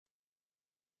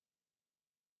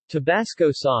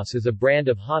Tabasco sauce is a brand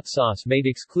of hot sauce made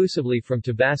exclusively from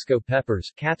Tabasco peppers,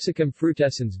 Capsicum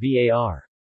frutescens var.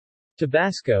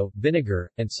 Tabasco, vinegar,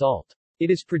 and salt.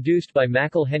 It is produced by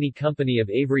McElhenny Company of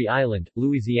Avery Island,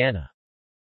 Louisiana.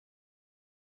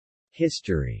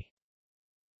 History.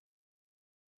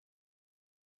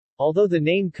 Although the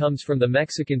name comes from the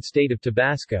Mexican state of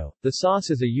Tabasco, the sauce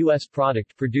is a U.S.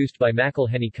 product produced by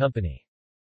McElhenny Company.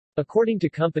 According to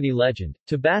company legend,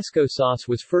 Tabasco sauce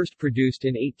was first produced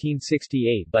in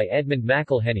 1868 by Edmund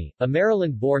McElhenny, a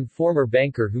Maryland-born former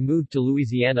banker who moved to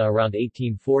Louisiana around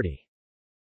 1840.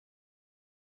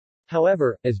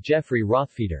 However, as Jeffrey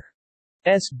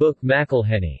Rothfeder's book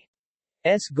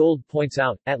McElhenny's Gold points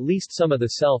out, at least some of the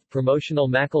self-promotional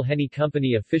McElhenny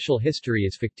Company official history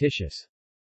is fictitious.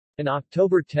 An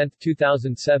October 10,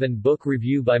 2007 book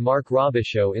review by Mark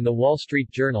Robichaud in The Wall Street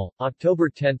Journal, October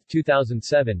 10,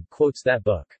 2007, quotes that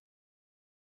book.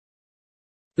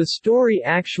 The story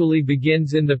actually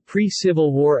begins in the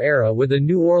pre-Civil War era with a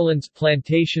New Orleans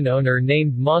plantation owner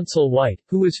named Monsell White,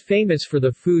 who was famous for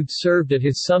the food served at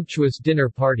his sumptuous dinner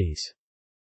parties.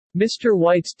 Mr.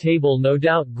 White's table no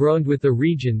doubt groaned with the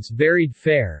region's varied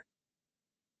fare,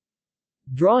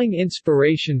 drawing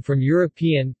inspiration from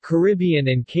European, Caribbean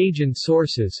and Cajun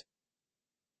sources.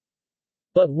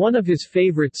 But one of his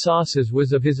favorite sauces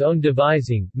was of his own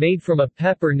devising, made from a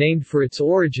pepper named for its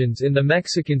origins in the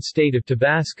Mexican state of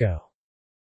Tabasco.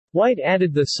 White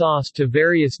added the sauce to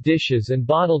various dishes and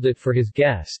bottled it for his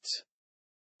guests.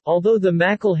 Although the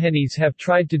McElhennys have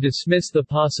tried to dismiss the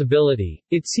possibility,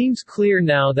 it seems clear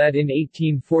now that in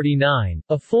 1849,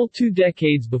 a full 2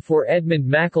 decades before Edmund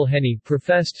McElhenny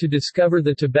professed to discover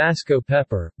the Tabasco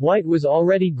pepper, White was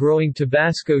already growing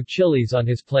Tabasco chilies on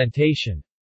his plantation.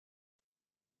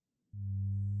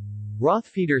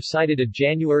 Rothfeder cited a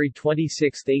January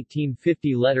 26,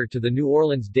 1850 letter to the New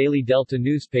Orleans Daily Delta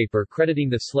newspaper crediting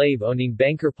the slave-owning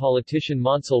banker-politician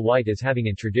Monsell White as having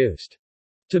introduced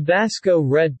Tabasco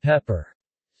red pepper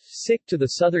to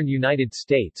the southern United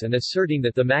States and asserting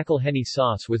that the McElhenny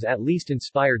sauce was at least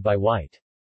inspired by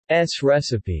White's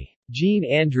recipe. Jean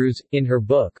Andrews, in her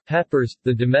book, Peppers,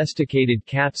 the Domesticated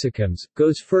Capsicums,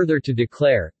 goes further to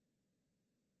declare,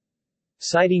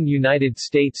 citing United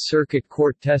States Circuit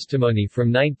Court testimony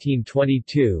from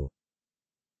 1922,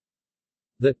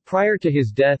 that, prior to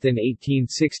his death in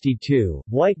 1862,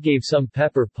 White gave some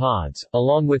pepper pods,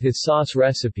 along with his sauce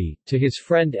recipe, to his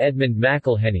friend Edmund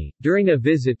McElhenny. During a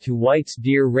visit to White's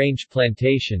Deer Range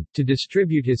plantation, to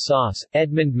distribute his sauce,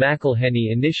 Edmund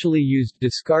McElhenny initially used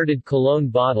discarded cologne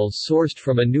bottles sourced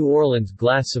from a New Orleans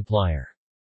glass supplier.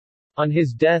 On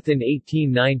his death in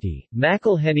 1890,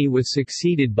 McElhenny was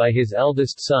succeeded by his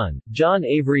eldest son, John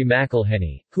Avery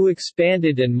McElhenny, who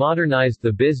expanded and modernized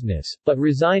the business, but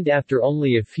resigned after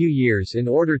only a few years in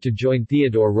order to join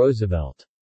Theodore Roosevelt's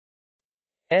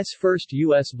 1st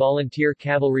U.S. Volunteer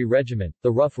Cavalry Regiment,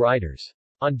 the Rough Riders.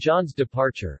 On John's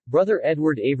departure, brother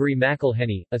Edward Avery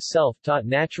McElhenny, a self-taught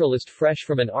naturalist fresh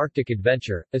from an Arctic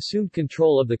adventure, assumed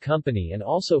control of the company and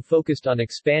also focused on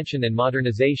expansion and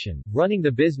modernization, running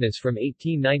the business from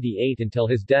 1898 until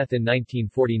his death in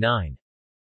 1949.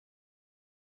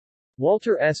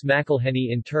 Walter S.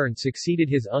 McElhenny in turn succeeded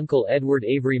his uncle Edward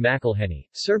Avery McElhenny,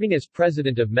 serving as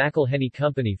president of McElhenny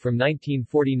Company from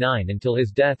 1949 until his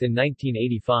death in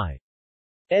 1985.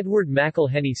 Edward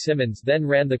McElhenny Simmons then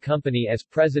ran the company as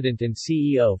president and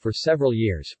CEO for several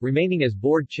years, remaining as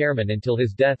board chairman until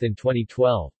his death in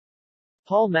 2012.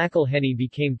 Paul McElhenny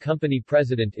became company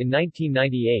president in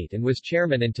 1998 and was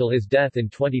chairman until his death in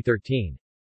 2013.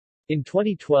 In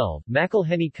 2012,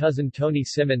 McElhenny cousin Tony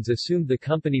Simmons assumed the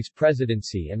company's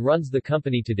presidency and runs the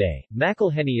company today.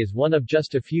 McElhenny is one of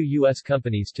just a few U.S.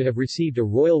 companies to have received a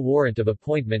royal warrant of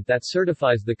appointment that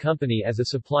certifies the company as a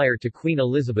supplier to Queen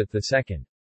Elizabeth II.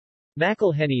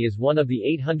 McElhenny is one of the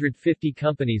 850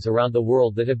 companies around the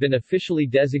world that have been officially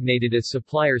designated as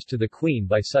suppliers to the Queen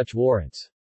by such warrants.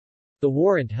 The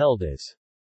warrant held as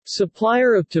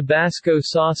Supplier of Tabasco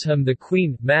sauce the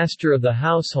Queen, Master of the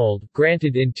Household,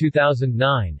 granted in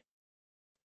 2009.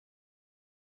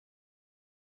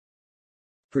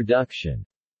 Production.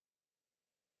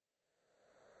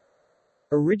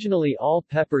 Originally all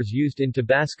peppers used in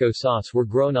Tabasco sauce were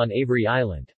grown on Avery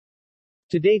Island.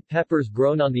 Today peppers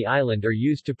grown on the island are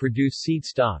used to produce seed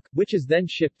stock, which is then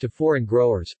shipped to foreign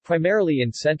growers, primarily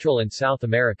in Central and South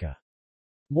America.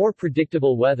 More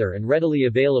predictable weather and readily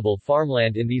available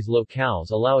farmland in these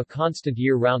locales allow a constant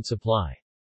year-round supply.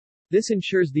 This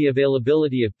ensures the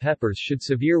availability of peppers should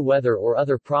severe weather or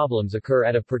other problems occur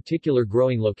at a particular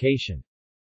growing location.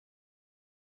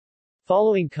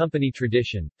 Following company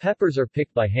tradition, peppers are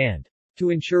picked by hand. To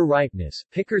ensure ripeness,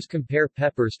 pickers compare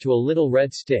peppers to a little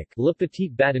red stick, Le Petit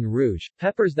Bâton Rouge.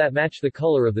 Peppers that match the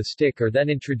color of the stick are then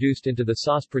introduced into the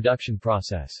sauce production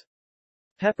process.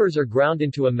 Peppers are ground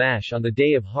into a mash on the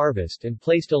day of harvest and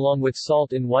placed along with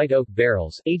salt in white oak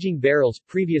barrels, aging barrels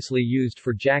previously used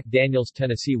for Jack Daniel's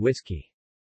Tennessee whiskey.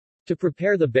 To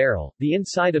prepare the barrel, the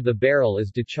inside of the barrel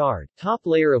is decharred, top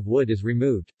layer of wood is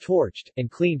removed, torched,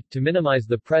 and cleaned, to minimize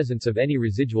the presence of any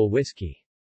residual whiskey.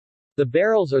 The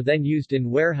barrels are then used in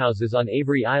warehouses on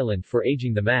Avery Island for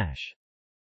aging the mash.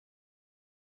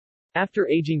 After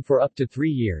aging for up to 3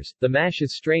 years, the mash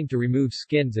is strained to remove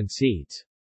skins and seeds.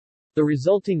 The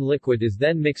resulting liquid is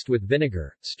then mixed with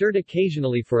vinegar, stirred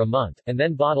occasionally for a month, and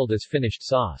then bottled as finished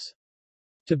sauce.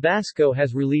 Tabasco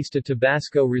has released a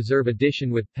Tabasco Reserve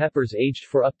Edition with peppers aged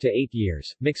for up to 8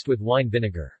 years, mixed with wine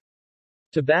vinegar.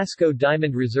 Tabasco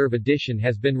Diamond Reserve Edition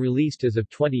has been released as of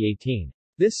 2018.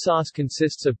 This sauce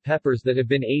consists of peppers that have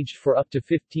been aged for up to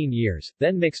 15 years,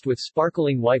 then mixed with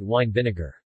sparkling white wine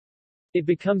vinegar. It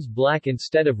becomes black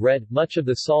instead of red. Much of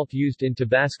the salt used in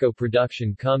Tabasco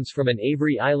production comes from an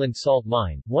Avery Island salt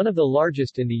mine, one of the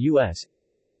largest in the U.S.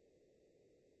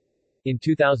 In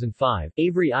 2005,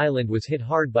 Avery Island was hit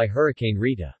hard by Hurricane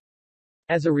Rita.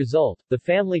 As a result, the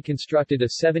family constructed a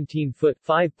 17-foot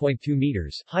 (5.2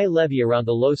 meters) high levee around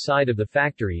the low side of the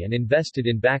factory and invested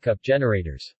in backup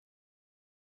generators.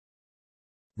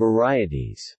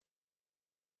 Varieties.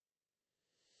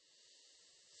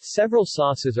 Several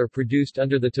sauces are produced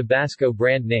under the Tabasco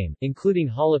brand name, including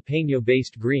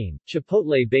jalapeno-based green,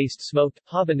 chipotle-based smoked,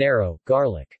 habanero,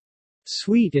 garlic,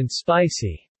 sweet and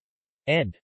spicy,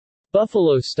 and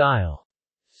buffalo-style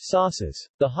sauces.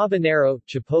 The habanero,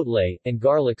 chipotle, and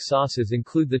garlic sauces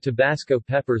include the Tabasco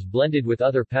peppers blended with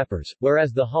other peppers,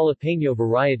 whereas the jalapeno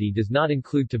variety does not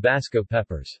include Tabasco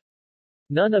peppers.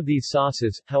 None of these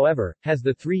sauces, however, has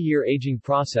the 3-year aging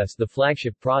process the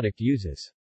flagship product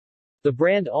uses. The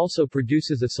brand also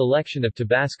produces a selection of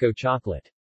Tabasco chocolate.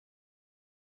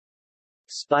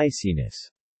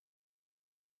 Spiciness.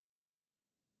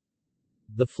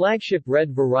 The flagship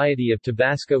red variety of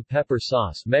Tabasco pepper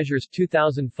sauce measures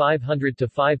 2,500 to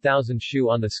 5,000 shu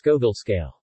on the Scoville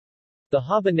scale. The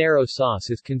habanero sauce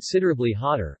is considerably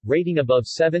hotter, rating above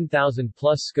 7,000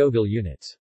 plus Scoville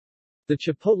units. The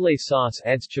chipotle sauce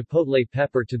adds chipotle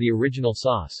pepper to the original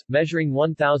sauce, measuring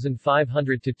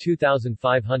 1,500 to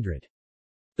 2,500.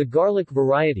 The garlic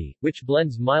variety, which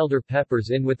blends milder peppers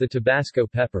in with the Tabasco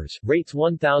peppers, rates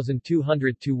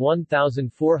 1,200 to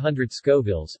 1,400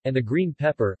 Scovilles, and the green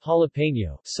pepper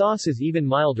jalapeno sauce is even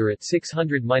milder at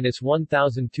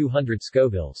 600-1,200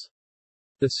 Scovilles.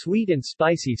 The sweet and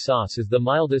spicy sauce is the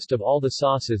mildest of all the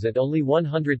sauces at only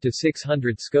 100 to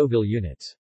 600 Scoville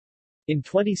units. In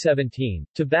 2017,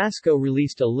 Tabasco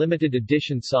released a limited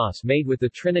edition sauce made with the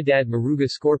Trinidad Moruga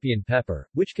scorpion pepper,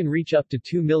 which can reach up to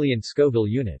 2 million Scoville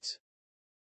units.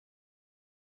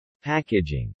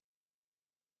 Packaging.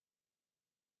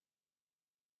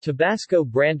 Tabasco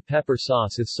brand pepper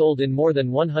sauce is sold in more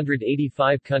than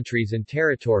 185 countries and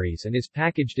territories and is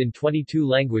packaged in 22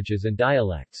 languages and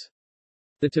dialects.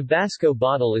 The Tabasco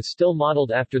bottle is still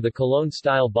modeled after the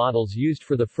Cologne-style bottles used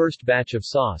for the first batch of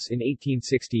sauce in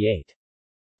 1868.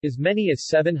 As many as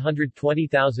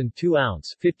 720,000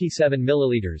 2-ounce 57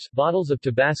 milliliters bottles of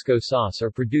Tabasco sauce are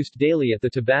produced daily at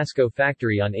the Tabasco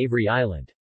factory on Avery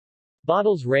Island.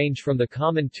 Bottles range from the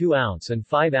common 2-ounce and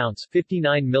 5-ounce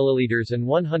 59 milliliters and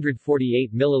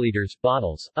 148 milliliters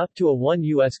bottles, up to a 1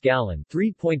 U.S. gallon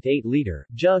 3.8-liter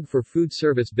jug for food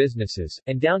service businesses,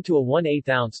 and down to a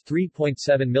 1/8-ounce 3.7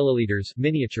 milliliters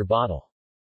miniature bottle.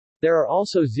 There are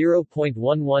also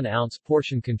 0.11-ounce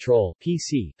portion control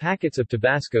 (PC) packets of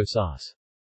Tabasco sauce.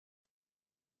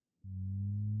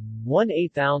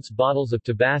 1/8-ounce bottles of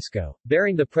Tabasco,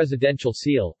 bearing the presidential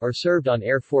seal, are served on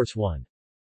Air Force One.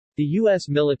 The U.S.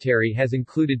 military has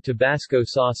included Tabasco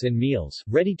sauce in meals,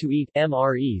 ready-to-eat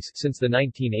 (MREs) since the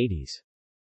 1980s.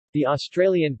 The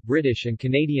Australian, British and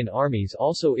Canadian armies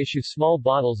also issue small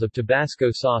bottles of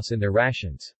Tabasco sauce in their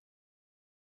rations.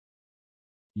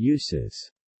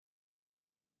 Uses.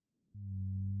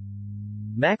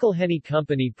 McElhenny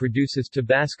Company produces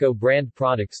Tabasco brand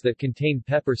products that contain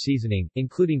pepper seasoning,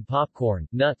 including popcorn,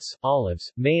 nuts, olives,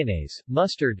 mayonnaise,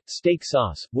 mustard, steak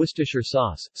sauce, Worcestershire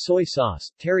sauce, soy sauce,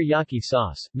 teriyaki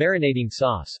sauce, marinating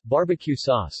sauce, barbecue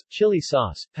sauce, chili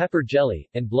sauce, pepper jelly,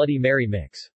 and Bloody Mary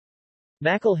mix.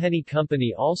 McElhenny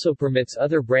Company also permits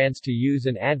other brands to use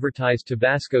and advertise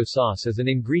Tabasco sauce as an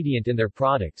ingredient in their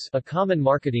products, a common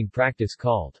marketing practice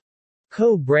called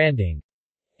co-branding,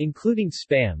 including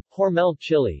Spam, Hormel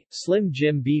chili, Slim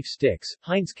Jim beef sticks,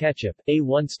 Heinz ketchup,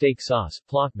 A1 steak sauce,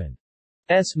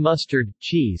 Plockman's mustard,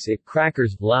 cheese it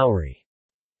crackers, Lowry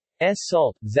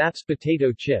salt, Zapp's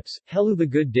potato chips, Helluva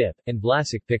Good Dip, and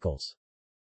Vlasic pickles.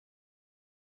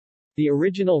 The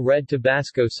original red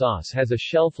Tabasco sauce has a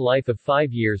shelf life of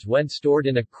 5 years when stored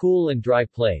in a cool and dry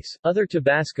place. Other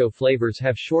Tabasco flavors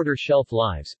have shorter shelf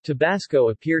lives. Tabasco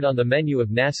appeared on the menu of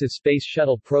NASA's Space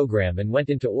Shuttle program and went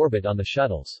into orbit on the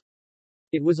shuttles.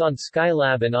 It was on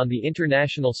Skylab and on the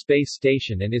International Space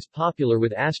Station and is popular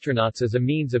with astronauts as a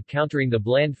means of countering the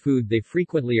bland food they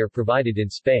frequently are provided in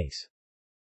space.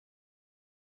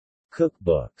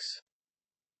 Cookbooks.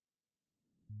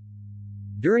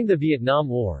 During the Vietnam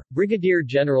War, Brigadier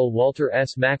General Walter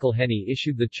S. McIlhenny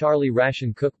issued the Charlie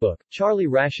Ration Cookbook. Charlie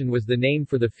Ration was the name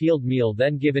for the field meal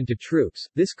then given to troops.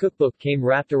 This cookbook came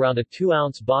wrapped around a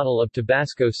 2-ounce bottle of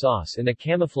Tabasco sauce in a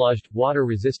camouflaged,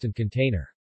 water-resistant container.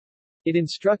 It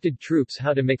instructed troops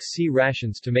how to mix C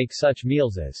rations to make such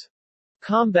meals as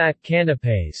combat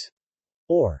canapés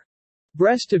or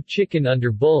breast of chicken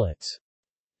under bullets.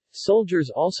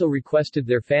 Soldiers also requested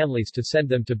their families to send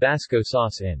them Tabasco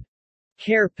sauce in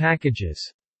care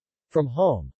packages from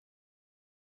home.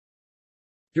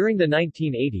 During the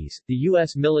 1980s, the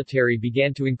U.S. military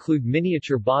began to include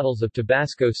miniature bottles of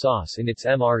Tabasco sauce in its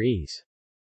MREs.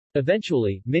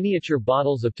 Eventually, miniature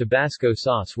bottles of Tabasco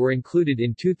sauce were included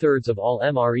in 2/3 of all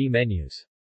MRE menus.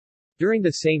 During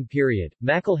the same period,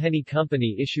 McIlhenny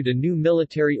Company issued a new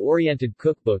military-oriented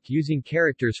cookbook using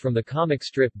characters from the comic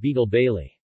strip Beetle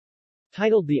Bailey.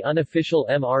 Titled the Unofficial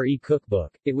MRE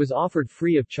Cookbook, it was offered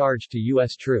free of charge to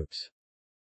U.S. troops.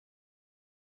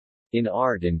 In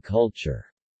art and culture.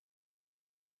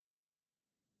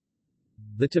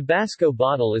 The Tabasco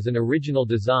bottle is an original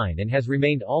design and has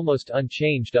remained almost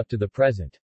unchanged up to the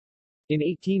present. In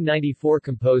 1894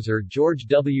 composer George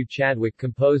W. Chadwick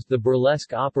composed the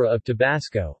burlesque opera of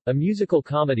Tabasco, a musical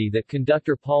comedy that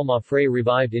conductor Paul Maffray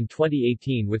revived in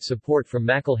 2018 with support from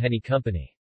McIlhenny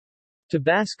Company.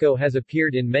 Tabasco has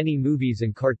appeared in many movies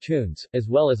and cartoons, as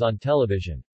well as on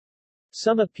television.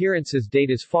 Some appearances date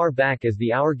as far back as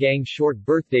the Our Gang short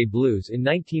Birthday Blues in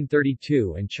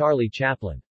 1932 and Charlie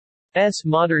Chaplin's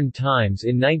Modern Times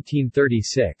in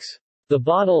 1936. The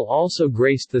bottle also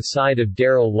graced the side of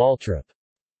Darrell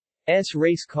Waltrip's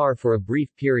race car for a brief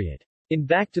period. In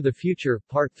Back to the Future,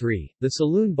 Part 3, the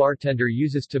saloon bartender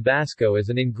uses Tabasco as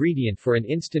an ingredient for an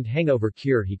instant hangover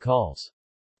cure he calls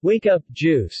Wake Up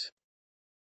Juice.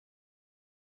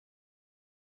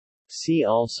 See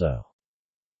also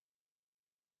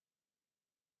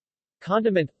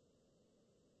condiment,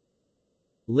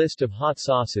 list of hot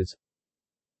sauces,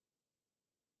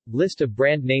 list of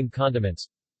brand name condiments,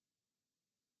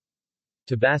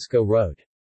 Tabasco Road.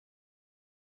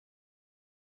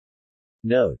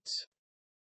 Notes.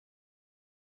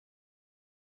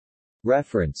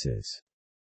 References.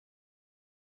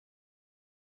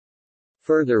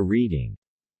 Further reading.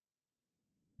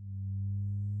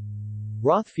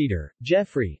 Rothfeder,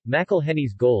 Jeffrey,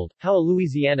 McIlhenny's Gold, How a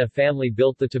Louisiana Family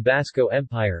Built the Tabasco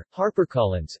Empire,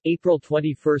 HarperCollins, April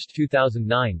 21,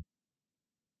 2009.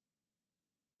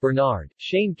 Bernard,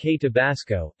 Shane K.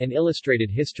 Tabasco, An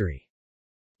Illustrated History.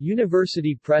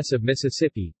 University Press of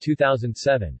Mississippi,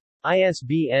 2007.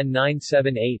 ISBN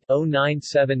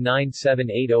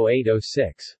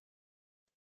 978-0979780806.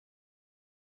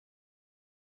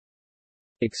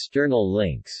 External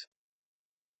links.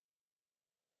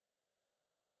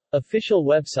 Official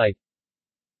website.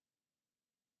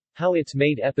 How It's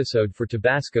Made episode for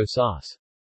Tabasco sauce.